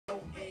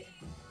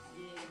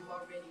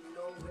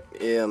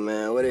Yeah,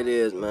 man, what it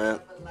is,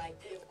 man.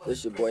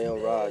 This your boy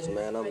M.Rog,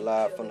 man. I'm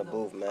live from the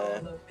booth,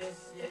 man.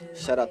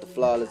 Shout out to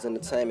Flawlezz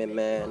Entertainment,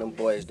 man. Them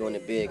boys doing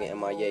it big in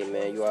MIA,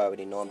 man. You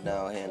already know I'm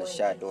down here in the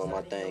shot doing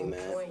my thing,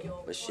 man.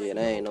 But shit,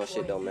 I ain't no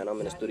shit though, man. I'm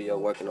in the studio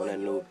working on that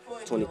new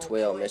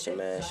 2012 mission,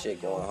 man.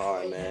 Shit going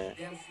hard, man.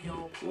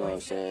 You know what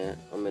I'm saying?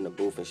 I'm in the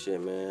booth and shit,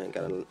 man.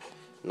 Got a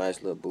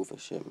nice little booth and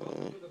shit,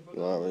 man.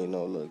 You already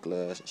know, little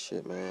glass and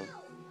shit, man.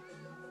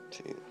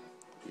 Shit.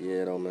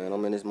 Yeah, though, man.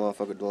 I'm in this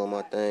motherfucker doing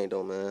my thing,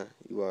 though, man.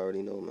 You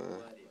already know, man.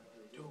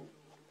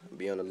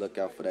 Be on the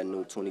lookout for that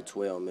new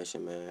 2012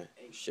 mission, man.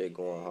 Shit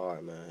going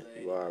hard, man.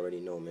 You already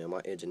know, man.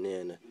 My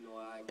engineer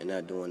and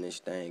not doing this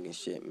thing and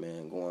shit,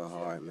 man. Going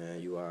hard,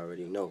 man. You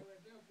already know.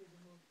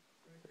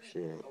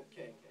 Shit.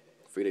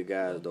 Free the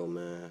guys, though,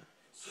 man.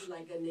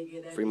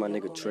 Free my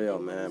nigga Trail,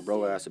 man.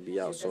 Bro has to be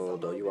out soon,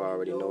 though. You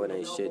already know it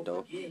ain't shit,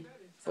 though.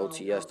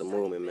 OTS the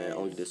movement, man.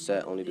 Only the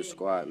set, only the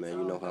squad, man.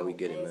 You know how we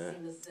get it,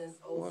 man.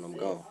 When I'm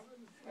gone.